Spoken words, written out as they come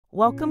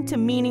Welcome to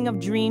Meaning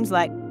of Dreams.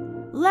 Like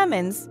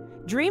lemons.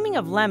 Dreaming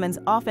of lemons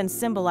often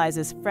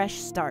symbolizes fresh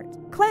start,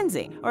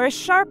 cleansing, or a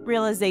sharp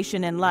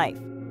realization in life.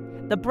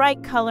 The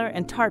bright color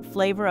and tart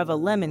flavor of a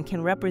lemon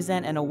can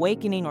represent an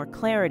awakening or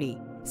clarity,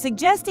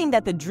 suggesting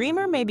that the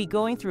dreamer may be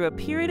going through a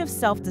period of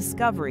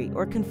self-discovery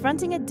or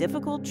confronting a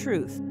difficult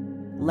truth.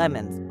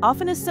 Lemons,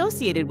 often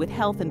associated with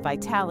health and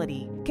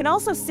vitality, can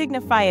also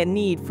signify a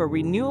need for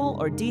renewal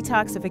or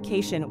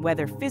detoxification,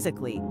 whether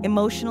physically,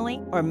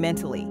 emotionally, or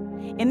mentally.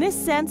 In this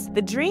sense,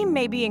 the dream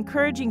may be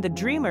encouraging the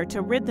dreamer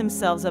to rid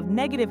themselves of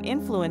negative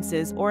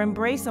influences or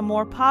embrace a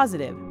more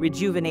positive,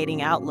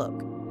 rejuvenating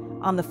outlook.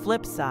 On the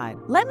flip side,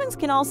 lemons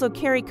can also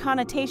carry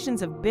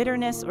connotations of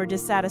bitterness or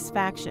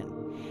dissatisfaction.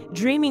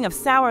 Dreaming of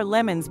sour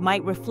lemons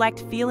might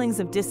reflect feelings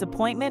of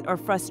disappointment or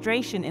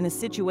frustration in a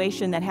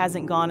situation that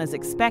hasn't gone as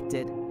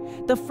expected.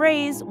 The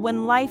phrase,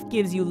 "when life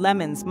gives you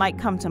lemons," might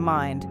come to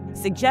mind,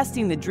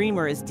 suggesting the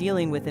dreamer is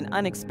dealing with an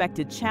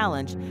unexpected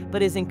challenge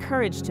but is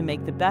encouraged to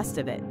make the best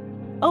of it.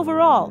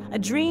 Overall, a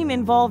dream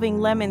involving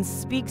lemons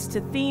speaks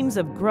to themes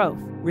of growth,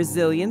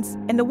 resilience,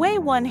 and the way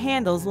one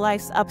handles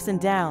life's ups and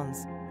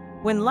downs.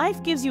 When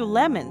life gives you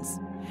lemons,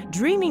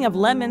 dreaming of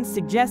lemons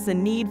suggests a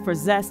need for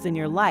zest in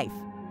your life.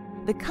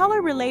 The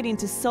color relating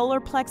to solar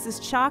plexus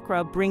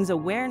chakra brings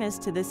awareness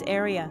to this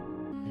area.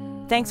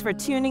 Thanks for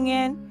tuning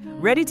in.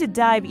 Ready to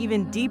dive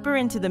even deeper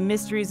into the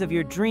mysteries of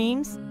your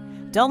dreams?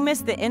 Don't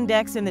miss the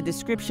index in the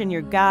description,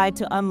 your guide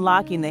to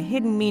unlocking the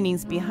hidden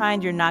meanings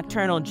behind your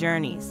nocturnal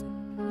journeys.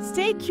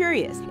 Stay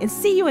curious and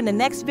see you in the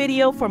next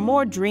video for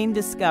more dream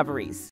discoveries.